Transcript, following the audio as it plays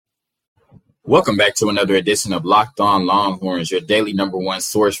Welcome back to another edition of Locked On Longhorns, your daily number one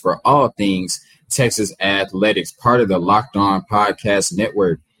source for all things Texas athletics, part of the Locked On Podcast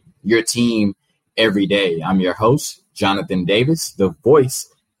Network, your team every day. I'm your host, Jonathan Davis, the voice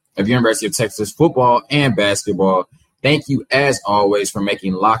of University of Texas football and basketball. Thank you, as always, for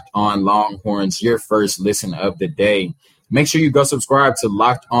making Locked On Longhorns your first listen of the day. Make sure you go subscribe to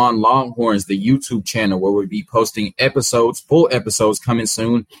Locked On Longhorns, the YouTube channel, where we'll be posting full episodes coming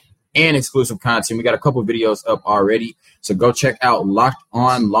soon, and exclusive content. We got a couple videos up already, so go check out Locked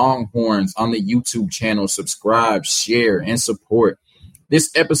On Longhorns on the YouTube channel. Subscribe, share, and support. This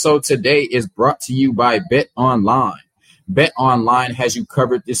episode today is brought to you by BetOnline. BetOnline has you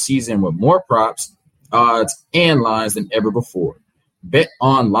covered this season with more props, odds, and lines than ever before.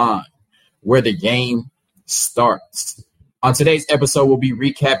 BetOnline, where the game starts. On today's episode, we'll be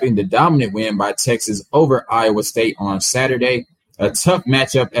recapping the dominant win by Texas over Iowa State on Saturday. A tough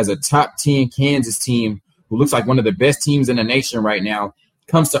matchup as a top 10 Kansas team, who looks like one of the best teams in the nation right now,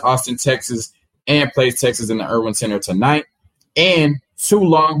 comes to Austin, Texas, and plays Texas in the Erwin Center tonight. And two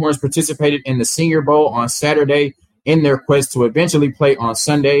Longhorns participated in the Senior Bowl on Saturday in their quest to eventually play on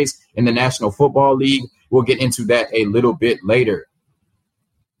Sundays in the National Football League. We'll get into that a little bit later.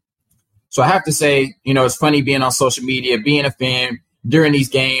 So I have to say, it's funny being on social media, being a fan during these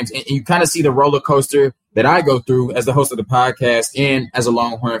games, and you kind of see the roller coaster that I go through as the host of the podcast and as a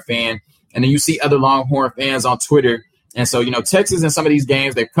Longhorn fan. And then you see other Longhorn fans on Twitter. And so, Texas in some of these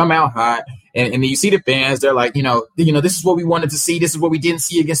games, they've come out hot. And then you see the fans, they're like, this is what we wanted to see. This is what we didn't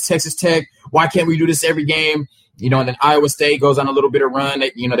see against Texas Tech. Why can't we do this every game? And then Iowa State goes on a little bit of run.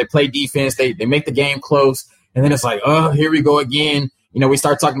 They play defense. They make the game close. And then it's like, oh, here we go again. We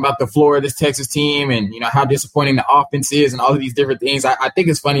start talking about the floor of this Texas team and, how disappointing the offense is and all of these different things. I think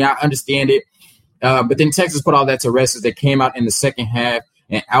it's funny. I understand it. But then Texas put all that to rest as they came out in the second half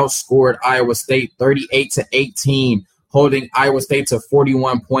and outscored Iowa State 38-18, holding Iowa State to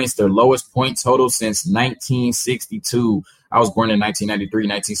 41 points, their lowest point total since 1962. I was born in 1993.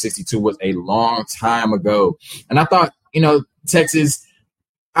 1962 was a long time ago. And I thought, Texas,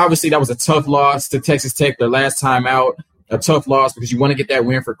 obviously that was a tough loss to Texas Tech their last time out, a tough loss because you want to get that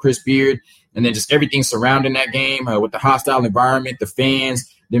win for Chris Beard. And then just everything surrounding that game with the hostile environment, the fans,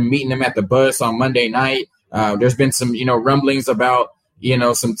 them meeting them at the bus on Monday night. There's been some, rumblings about,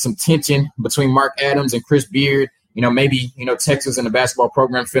 some tension between Mark Adams and Chris Beard. Maybe, Texas and the basketball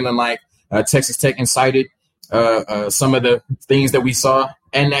program feeling like Texas Tech incited some of the things that we saw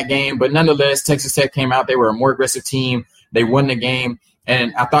in that game. But nonetheless, Texas Tech came out. They were a more aggressive team. They won the game.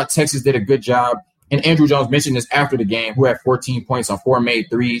 And I thought Texas did a good job. And Andrew Jones mentioned this after the game, who had 14 points on 4 made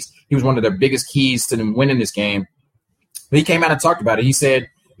threes. He was one of the biggest keys to them winning this game. But he came out and talked about it. He said,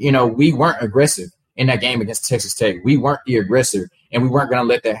 we weren't aggressive in that game against Texas Tech. We weren't the aggressor, and we weren't going to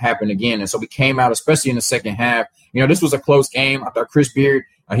let that happen again. And so we came out, especially in the second half. This was a close game. I thought Chris Beard,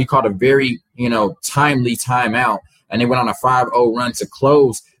 he called a very, timely timeout, and they went on a 5-0 run to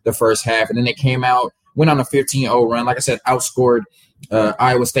close the first half. And then they came out, went on a 15-0 run. Like I said, outscored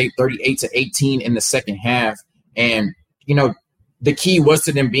Iowa State 38-18 in the second half. And, the key was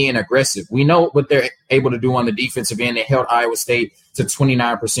to them being aggressive. We know what they're able to do on the defensive end. They held Iowa State to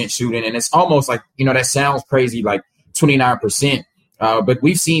 29% shooting. And it's almost like, that sounds crazy, like 29%. But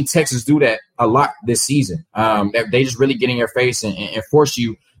we've seen Texas do that a lot this season. They just really get in your face and force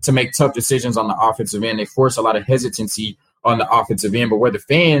you to make tough decisions on the offensive end. They force a lot of hesitancy on the offensive end. But where the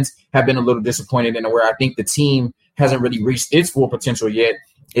fans have been a little disappointed and where I think the team hasn't really reached its full potential yet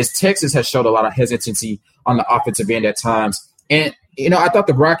is Texas has showed a lot of hesitancy on the offensive end at times. And, I thought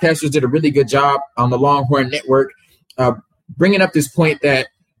the broadcasters did a really good job on the Longhorn Network bringing up this point that,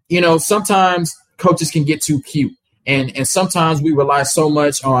 sometimes coaches can get too cute. And sometimes we rely so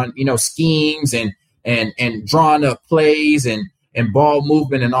much on, schemes and drawing up plays and ball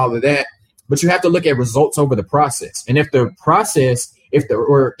movement and all of that. But you have to look at results over the process. And if the process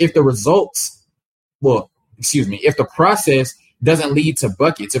doesn't lead to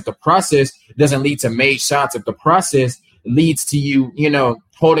buckets, if the process doesn't lead to made shots, if the process leads to you,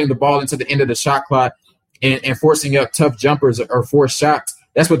 holding the ball into the end of the shot clock and forcing up tough jumpers or forced shots,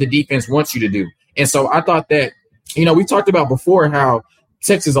 that's what the defense wants you to do. And so I thought that, we talked about before how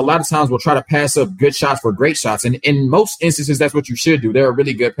Texas a lot of times will try to pass up good shots for great shots. And in most instances, that's what you should do. They're a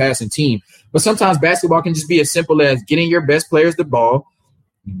really good passing team. But sometimes basketball can just be as simple as getting your best players the ball,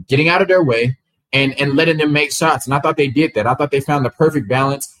 getting out of their way, and letting them make shots. And I thought they did that. I thought they found the perfect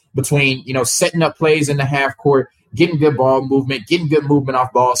balance between, setting up plays in the half court, getting good ball movement, getting good movement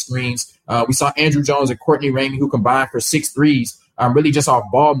off ball screens. We saw Andrew Jones and Courtney Ramey, who combined for 6 threes, really just off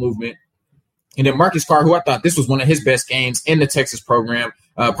ball movement. And then Marcus Carr, who I thought this was one of his best games in the Texas program,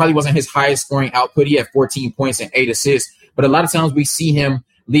 Probably wasn't his highest scoring output. He had 14 points and 8 assists. But a lot of times we see him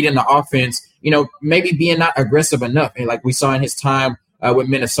leading the offense, maybe being not aggressive enough. And like we saw in his time with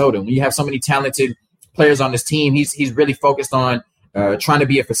Minnesota. When you have so many talented players on this team, he's really focused on trying to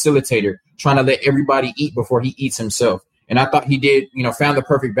be a facilitator, trying to let everybody eat before he eats himself. And I thought he did, found the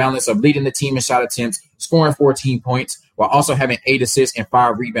perfect balance of leading the team in shot attempts, scoring 14 points, while also having 8 assists and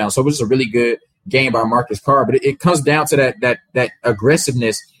 5 rebounds. So it was a really good game by Marcus Carr. But it comes down to that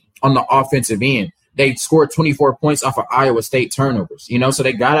aggressiveness on the offensive end. They scored 24 points off of Iowa State turnovers, so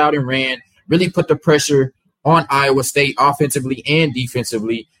they got out and ran, really put the pressure on Iowa State offensively and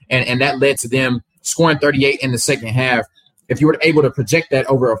defensively, and that led to them scoring 38 in the second half. If you were able to project that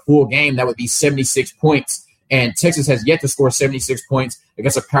over a full game, that would be 76 points. And Texas has yet to score 76 points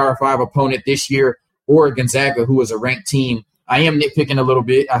against a Power 5 opponent this year, or Gonzaga, who is a ranked team. I am nitpicking a little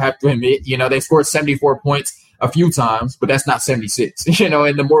bit, I have to admit. They scored 74 points a few times, but that's not 76.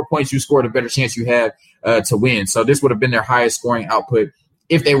 And the more points you score, the better chance you have to win. So this would have been their highest scoring output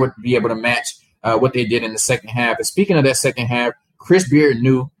if they would be able to match what they did in the second half. And speaking of that second half, Chris Beard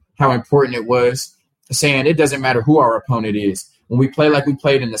knew how important it was, saying it doesn't matter who our opponent is. When we play like we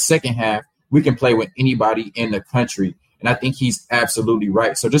played in the second half, we can play with anybody in the country. And I think he's absolutely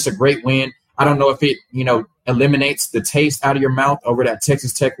right. So just a great win. I don't know if it, eliminates the taste out of your mouth over that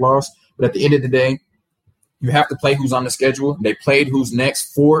Texas Tech loss. But at the end of the day, you have to play who's on the schedule. They played who's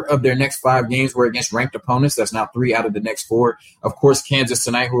next. 4 of their next 5 games were against ranked opponents. That's now 3 out of the next 4. Of course, Kansas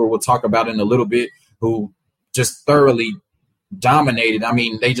tonight, who we'll talk about in a little bit, who just thoroughly dominated. I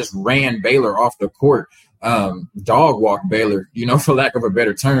mean, they just ran Baylor off the court, dog walk Baylor, for lack of a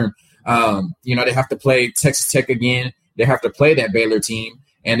better term. They have to play Texas Tech again. They have to play that Baylor team.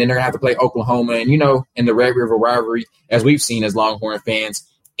 And then they're going to have to play Oklahoma. And, in the Red River rivalry, as we've seen as Longhorn fans,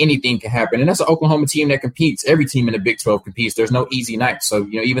 anything can happen. And that's an Oklahoma team that competes. Every team in the Big 12 competes. There's no easy night. So,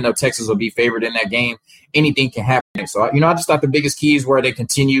 even though Texas will be favored in that game, anything can happen. So, I just thought the biggest keys were they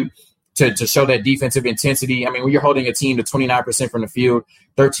continue to show that defensive intensity. I mean, when you're holding a team to 29% from the field,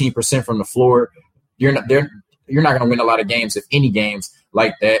 13% from the floor, you're not going to win a lot of games, if any games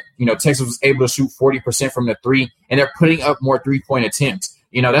like that. Texas was able to shoot 40% from the 3, and they're putting up more 3-point attempts.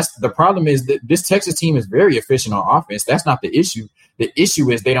 That's the problem is that this Texas team is very efficient on offense. That's not the issue. The issue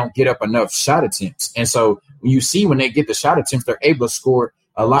is they don't get up enough shot attempts. And so when they get the shot attempts, they're able to score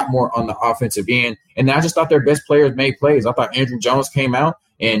a lot more on the offensive end. And I just thought their best players made plays. I thought Andrew Jones came out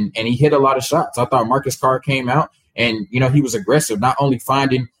and he hit a lot of shots. I thought Marcus Carr came out and, he was aggressive, not only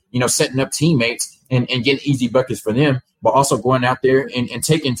finding, setting up teammates and getting easy buckets for them, but also going out there and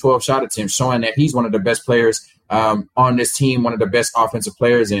taking 12 shot attempts, showing that he's one of the best players on this team, one of the best offensive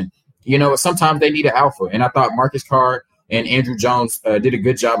players. And, sometimes they need an alpha. And I thought Marcus Carr and Andrew Jones did a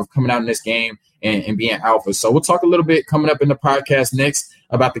good job of coming out in this game and being alpha. So we'll talk a little bit coming up in the podcast next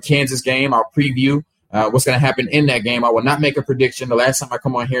about the Kansas game. I'll preview what's going to happen in that game. I will not make a prediction. The last time I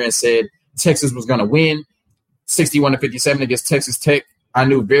come on here and said Texas was going to win 61-57 against Texas Tech, I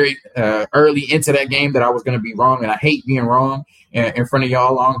knew very early into that game that I was going to be wrong, and I hate being wrong in front of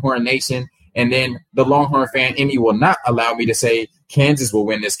y'all, Longhorn Nation. And then the Longhorn fan in me will not allow me to say Kansas will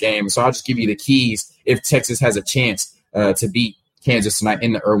win this game. So I'll just give you the keys if Texas has a chance to beat Kansas tonight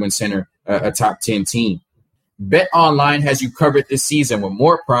in the Irwin Center, a top 10 team. Bet Online has you covered this season with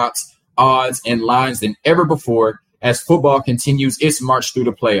more props, odds, and lines than ever before as football continues its march through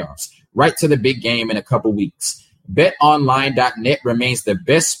the playoffs, right to the big game in a couple weeks. BetOnline.net remains the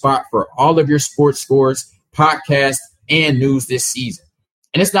best spot for all of your sports scores, podcasts, and news this season.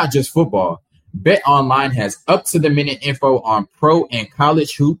 And it's not just football. BetOnline has up-to-the-minute info on pro and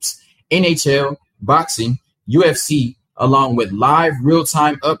college hoops, NHL, boxing, UFC, along with live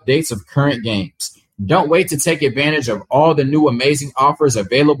real-time updates of current games. Don't wait to take advantage of all the new amazing offers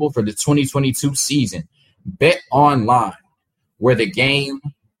available for the 2022 season. BetOnline, where the game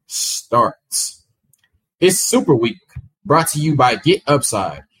starts. It's Super Week, brought to you by Get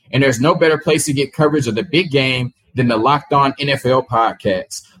Upside, and there's no better place to get coverage of the big game than the Locked On NFL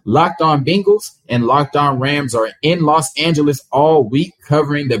podcast. Locked On Bengals and Locked On Rams are in Los Angeles all week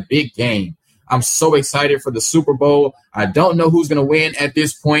covering the big game. I'm so excited for the Super Bowl. I don't know who's going to win at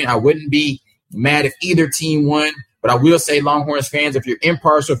this point. I wouldn't be mad if either team won, but I will say, Longhorns fans, if you're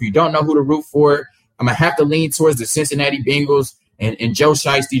impartial, if you don't know who to root for, I'm going to have to lean towards the Cincinnati Bengals and Joe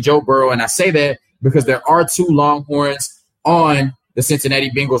Shiesty, Joe Burrow. And I say that because there are 2 Longhorns on the Cincinnati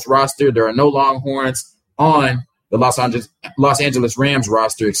Bengals roster. There are no Longhorns on the Los Angeles Rams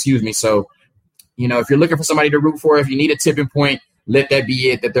roster, So, if you're looking for somebody to root for, if you need a tipping point, let that be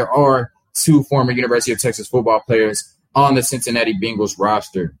it, that there are 2 former University of Texas football players on the Cincinnati Bengals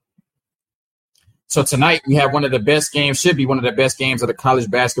roster. So tonight we have one of the best games, should be one of the best games of the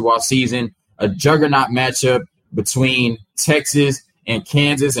college basketball season, a juggernaut matchup between Texas and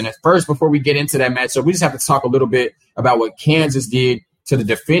Kansas. And at first, before we get into that matchup, we just have to talk a little bit about what Kansas did to the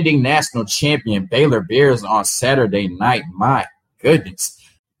defending national champion Baylor Bears on Saturday night. My goodness.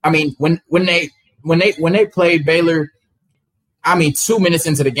 I mean, when they played Baylor, 2 minutes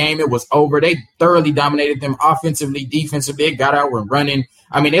into the game, it was over. They thoroughly dominated them offensively, defensively. They got out and running.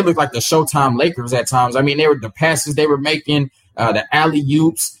 They looked like the Showtime Lakers at times. They were the passes they were making, the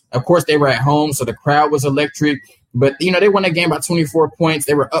alley-oops. Of course, they were at home, so the crowd was electric. But, they won that game by 24 points.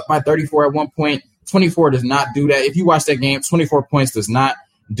 They were up by 34 at one point. 24 does not do that. If you watch that game, 24 points does not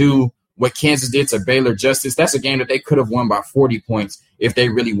do what Kansas did to Baylor justice. That's a game that they could have won by 40 points if they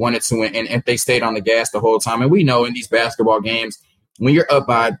really wanted to and if they stayed on the gas the whole time. And we know in these basketball games, when you're up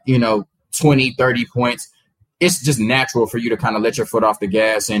by, 20, 30 points, it's just natural for you to kind of let your foot off the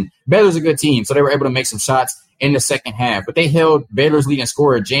gas. And Baylor's a good team, so they were able to make some shots in the second half. But they held Baylor's leading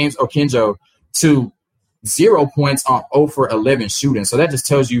scorer, James Okinjo, to 0 points on 0 for 11 shooting. So that just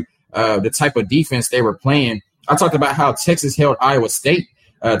tells you the type of defense they were playing. I talked about how Texas held Iowa State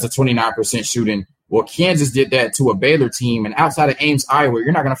to 29% shooting. Well, Kansas did that to a Baylor team. And outside of Ames, Iowa,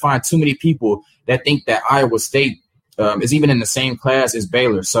 you're not going to find too many people that think that Iowa State is even in the same class as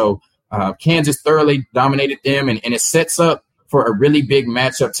Baylor. So Kansas thoroughly dominated them, and it sets up for a really big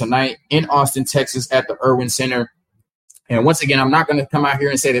matchup tonight in Austin, Texas at the Erwin Center. And once again, I'm not going to come out here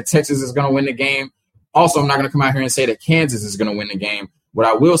and say that Texas is going to win the game. Also, I'm not going to come out here and say that Kansas is going to win the game. What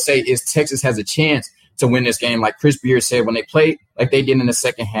I will say is Texas has a chance to win this game. Like Chris Beard said, when they play like they did in the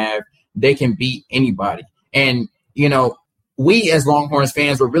second half, they can beat anybody. And, we as Longhorns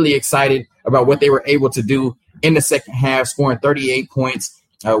fans were really excited about what they were able to do in the second half, scoring 38 points,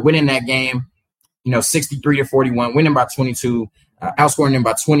 winning that game, 63-41, winning by 22, outscoring them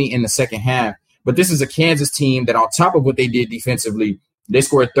by 20 in the second half. But this is a Kansas team that on top of what they did defensively, they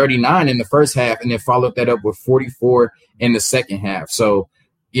scored 39 in the first half and then followed that up with 44 in the second half. So,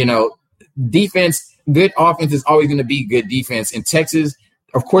 defense, good offense is always going to be good defense. In Texas,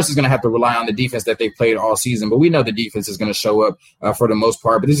 of course, is going to have to rely on the defense that they played all season, but we know the defense is going to show up for the most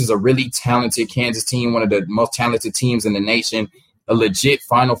part. But this is a really talented Kansas team, one of the most talented teams in the nation, a legit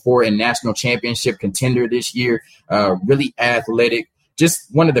Final Four and national championship contender this year, really athletic,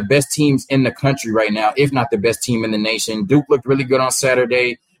 just one of the best teams in the country right now, if not the best team in the nation. Duke looked really good on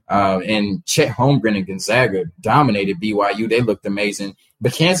Saturday, and Chet Holmgren and Gonzaga dominated BYU. They looked amazing.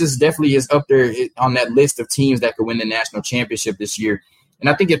 But Kansas definitely is up there on that list of teams that could win the national championship this year. And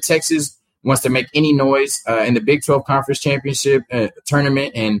I think if Texas wants to make any noise in the Big 12 Conference Championship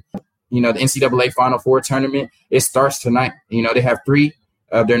tournament and, the NCAA Final Four tournament, it starts tonight. They have 3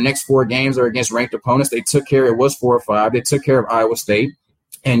 of their next 4 games are against ranked opponents. They took care – it was 4 or 5. They took care of Iowa State.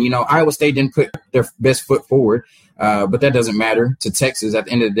 And, Iowa State didn't put their best foot forward, but that doesn't matter to Texas. At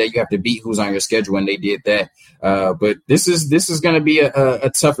the end of the day, you have to beat who's on your schedule, and they did that. But this is going to be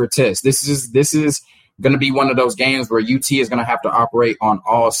a tougher test. This is going to be one of those games where UT is going to have to operate on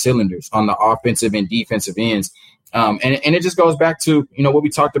all cylinders on the offensive and defensive ends. And it just goes back to, what we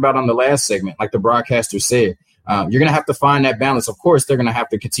talked about on the last segment, like the broadcaster said. You're going to have to find that balance. Of course, they're going to have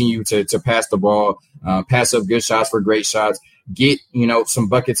to continue to pass the ball, pass up good shots for great shots, get, some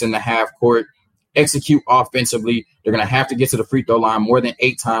buckets in the half court, execute offensively. They're going to have to get to the free throw line more than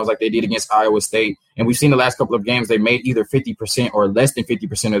 8 times like they did against Iowa State. And we've seen the last couple of games, they made either 50% or less than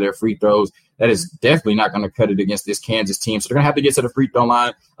 50% of their free throws. That is definitely not going to cut it against this Kansas team. So they're going to have to get to the free throw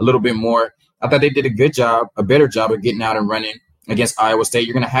line a little bit more. I thought they did a better job of getting out and running against Iowa State.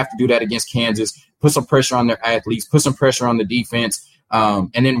 You're going to have to do that against Kansas, put some pressure on their athletes, put some pressure on the defense.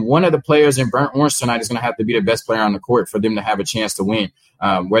 And then one of the players in burnt orange tonight is going to have to be the best player on the court for them to have a chance to win,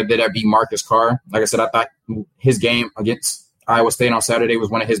 whether that be Marcus Carr. Like I said, I thought his game against Iowa State on Saturday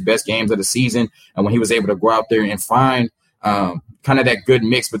was one of his best games of the season. And when he was able to go out there and find kind of that good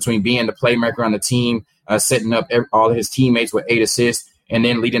mix between being the playmaker on the team, setting up all of his teammates with 8 assists, and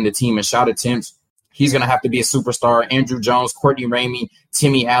then leading the team in shot attempts, he's going to have to be a superstar. Andrew Jones, Courtney Ramey,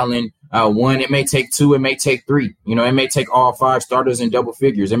 Timmy Allen. One, it may take 2, it may take 3. It may take all 5 starters in double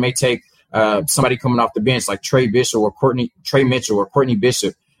figures. It may take somebody coming off the bench like Trey Mitchell or Courtney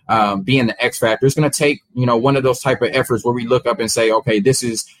Bishop being the X factor. It's going to take, one of those type of efforts where we look up and say, okay, this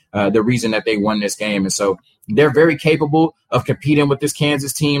is the reason that they won this game. And so they're very capable of competing with this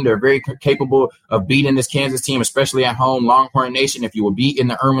Kansas team. They're very capable of beating this Kansas team, especially at home. Longhorn Nation, if you will be in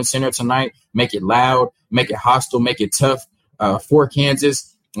the Erwin Center tonight, make it loud, make it hostile, make it tough for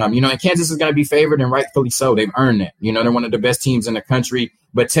Kansas. And Kansas is going to be favored, and rightfully so. They've earned that. They're one of the best teams in the country.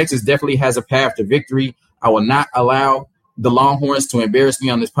 But Texas definitely has a path to victory. I will not allow the Longhorns to embarrass me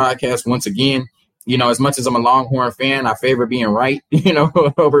on this podcast once again. as much as I'm a Longhorn fan, I favor being right,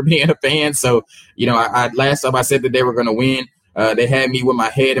 over being a fan. So, I last time I said that they were going to win, they had me with my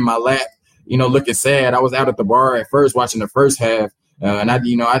head in my lap, looking sad. I was out at the bar at first watching the first half. And I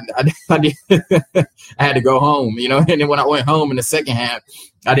had to go home, and then when I went home in the second half,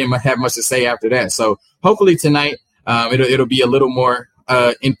 I didn't have much to say after that. So hopefully tonight, it'll be a little more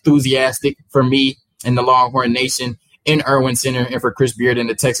enthusiastic for me and the Longhorn Nation in Erwin Center and for Chris Beard and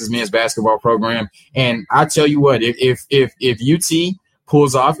the Texas men's basketball program. And I tell you what, if UT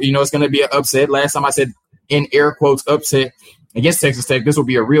pulls off, it's going to be an upset. Last time I said in air quotes upset against Texas Tech, this will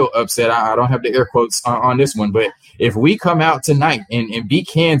be a real upset. I don't have the air quotes on this one, but if we come out tonight and beat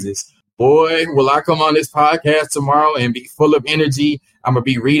Kansas, boy, will I come on this podcast tomorrow and be full of energy. I'm going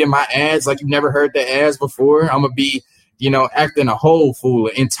to be reading my ads like you've never heard the ads before. I'm going to be, acting a whole fool,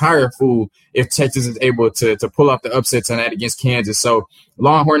 an entire fool, if Texas is able to pull off the upset tonight against Kansas. So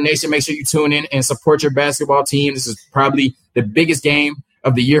Longhorn Nation, make sure you tune in and support your basketball team. This is probably the biggest game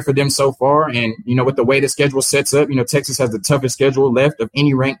of the year for them so far. And, with the way the schedule sets up, Texas has the toughest schedule left of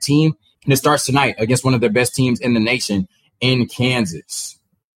any ranked team. And it starts tonight against one of the best teams in the nation in Kansas.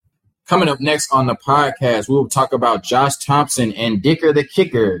 Coming up next on the podcast, we will talk about Josh Thompson and Dicker the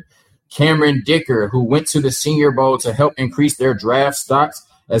Kicker, Cameron Dicker, who went to the Senior Bowl to help increase their draft stocks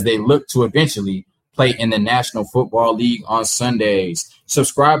as they look to eventually play in the National Football League on Sundays.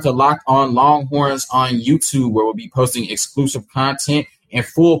 Subscribe to Locked On Longhorns on YouTube, where we'll be posting exclusive content and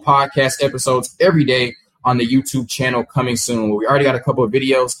full podcast episodes every day on the YouTube channel coming soon. We already got a couple of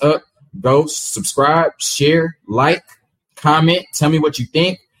videos up. Go subscribe, share, like, comment, tell me what you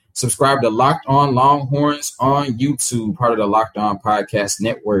think. Subscribe to Locked On Longhorns on YouTube, part of the Locked On Podcast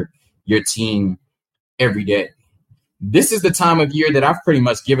Network, your team every day. This is the time of year that I've pretty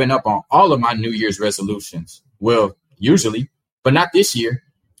much given up on all of my New Year's resolutions. Well, usually, but not this year.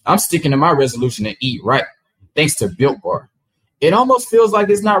 I'm sticking to my resolution to eat right, thanks to Built Bar. It almost feels like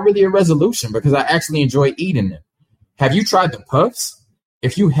it's not really a resolution because I actually enjoy eating them. Have you tried the Puffs?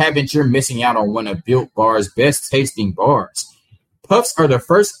 If you haven't, you're missing out on one of Built Bar's best tasting bars. Puffs are the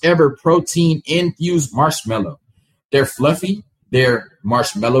first ever protein-infused marshmallow. They're fluffy, they're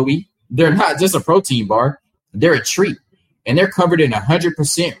marshmallowy. They're not just a protein bar, they're a treat. And they're covered in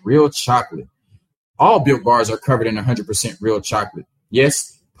 100% real chocolate. All Built Bars are covered in 100% real chocolate.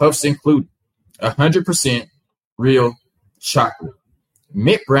 Yes, Puffs include 100% real chocolate.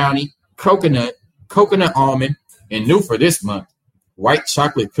 Mint brownie, coconut almond, and new for this month, white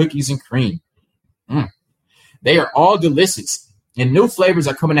chocolate cookies and cream. They are all delicious, and new flavors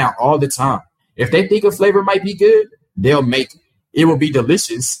are coming out all the time. If they think a flavor might be good, they'll make it. It will be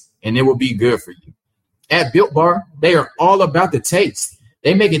delicious, and it will be good for you. At Built Bar, they are all about the taste.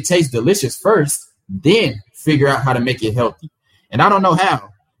 They make it taste delicious first, then figure out how to make it healthy. And I don't know how,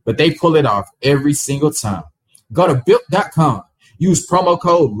 but they pull it off every single time. Go to Built.com, use promo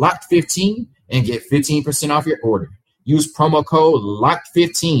code LOCKED15, and get 15% off your order. Use promo code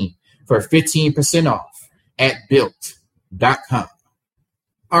LOCKED15 for 15% off at Built.com.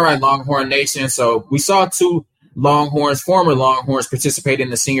 All right, Longhorn Nation. So we saw two former Longhorns participate in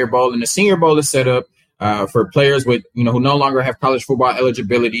the Senior Bowl, and the Senior Bowl is set up for players with, who no longer have college football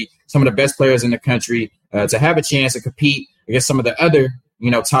eligibility, some of the best players in the country, to have a chance to compete against some of the other,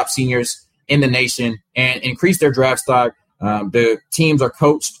 top seniors in the nation and increase their draft stock. The teams are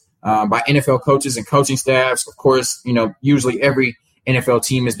coached by NFL coaches and coaching staffs. Of course, usually every NFL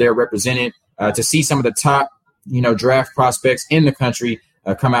team is there represented to see some of the top, draft prospects in the country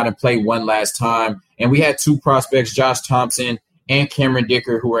come out and play one last time. And we had two prospects, Josh Thompson and Cameron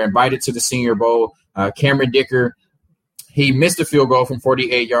Dicker, who were invited to the Senior Bowl. Cameron Dicker, he missed a field goal from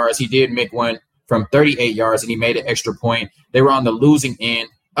 48 yards. He did make one from 38 yards, and he made an extra point. They were on the losing end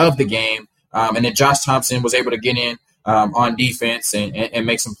of the game. And then Josh Thompson was able to get in on defense and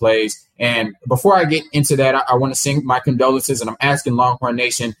make some plays. And before I get into that, I want to send my condolences, and I'm asking Longhorn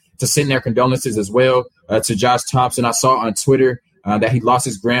Nation to send their condolences as well to Josh Thompson. I saw on Twitter that he lost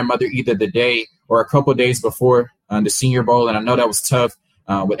his grandmother either the day or a couple of days before the Senior Bowl, and I know that was tough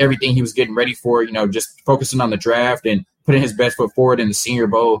with everything he was getting ready for, just focusing on the draft and putting his best foot forward in the Senior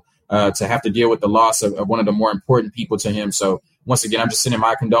Bowl to have to deal with the loss of one of the more important people to him. So once again, I'm just sending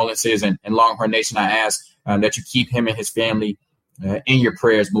my condolences, and Longhorn Nation, I ask that you keep him and his family in your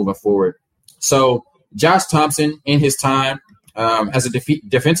prayers moving forward. So Josh Thompson, in his time as a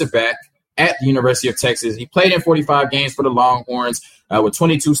defensive back at the University of Texas, he played in 45 games for the Longhorns with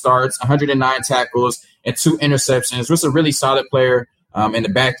 22 starts, 109 tackles, and 2 interceptions. Was a really solid player in the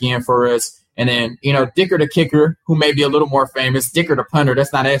back end for us. And then, Dicker the Kicker, who may be a little more famous, Dicker the punter,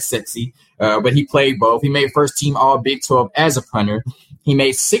 that's not as sexy, but he played both. He made first team All Big 12 as a punter. He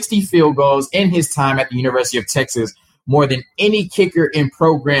made 60 field goals in his time at the University of Texas, more than any kicker in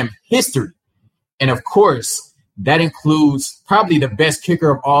program history. And of course, that includes probably the best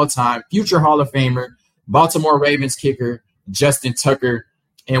kicker of all time, future Hall of Famer, Baltimore Ravens kicker, Justin Tucker.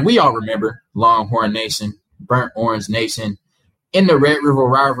 And we all remember Longhorn Nation, Burnt Orange Nation. In the Red River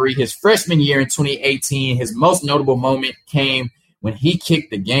rivalry, his freshman year in 2018, his most notable moment came when he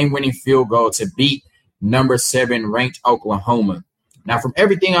kicked the game-winning field goal to beat number 7 ranked Oklahoma. Now, from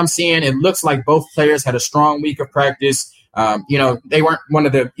everything I'm seeing, it looks like both players had a strong week of practice. They weren't one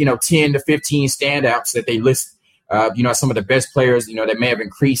of the, 10 to 15 standouts that they list, some of the best players, that may have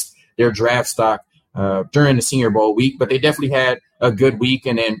increased their draft stock during the Senior Bowl week, but they definitely had a good week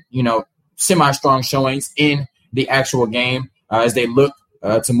and then, semi-strong showings in the actual game as they look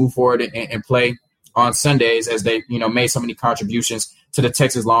to move forward and play on Sundays as they, made so many contributions to the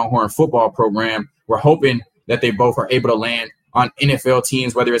Texas Longhorn football program. We're hoping that they both are able to land on NFL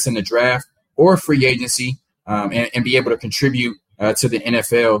teams, whether it's in the draft or free agency, and be able to contribute to the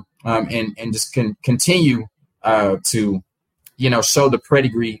NFL and just continue to, show the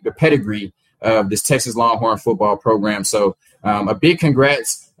pedigree of this Texas Longhorn football program. So a big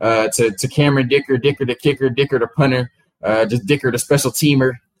congrats to Cameron Dicker the kicker, Dicker the punter, just Dicker the special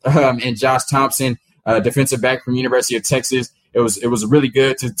teamer, and Josh Thompson, defensive back from University of Texas. It was really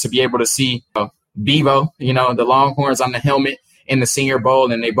good to be able to see Bevo, the Longhorns on the helmet in the Senior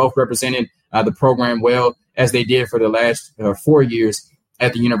Bowl, and they both represented the program well as they did for the last 4 years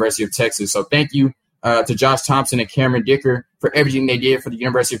at the University of Texas. So thank you to Josh Thompson and Cameron Dicker for everything they did for the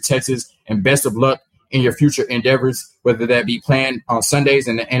University of Texas, and best of luck in your future endeavors, whether that be playing on Sundays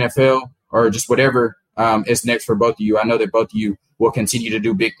in the NFL or just whatever is next for both of you. I know that both of you will continue to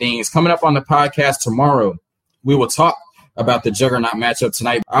do big things. Coming up on the podcast tomorrow, we will talk about the juggernaut matchup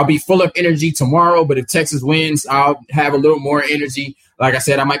tonight. I'll be full of energy tomorrow, but if Texas wins, I'll have a little more energy. Like I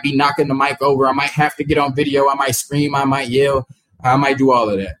said, I might be knocking the mic over. I might have to get on video. I might scream. I might yell. I might do all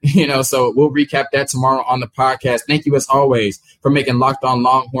of that, so we'll recap that tomorrow on the podcast. Thank you, as always, for making Locked On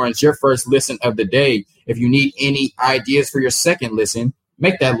Longhorns your first listen of the day. If you need any ideas for your second listen,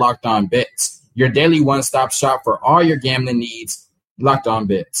 make that Locked On Bets, your daily one-stop shop for all your gambling needs. Locked On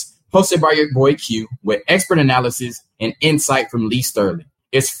Bets, hosted by your boy Q, with expert analysis and insight from Lee Sterling.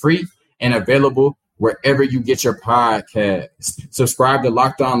 It's free and available wherever you get your podcasts. Subscribe to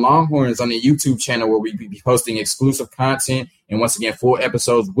Locked On Longhorns on the YouTube channel, where we be posting exclusive content. And once again, full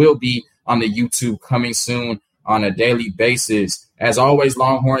episodes will be on the YouTube coming soon on a daily basis. As always,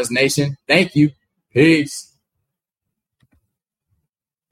 Longhorns Nation, thank you. Peace.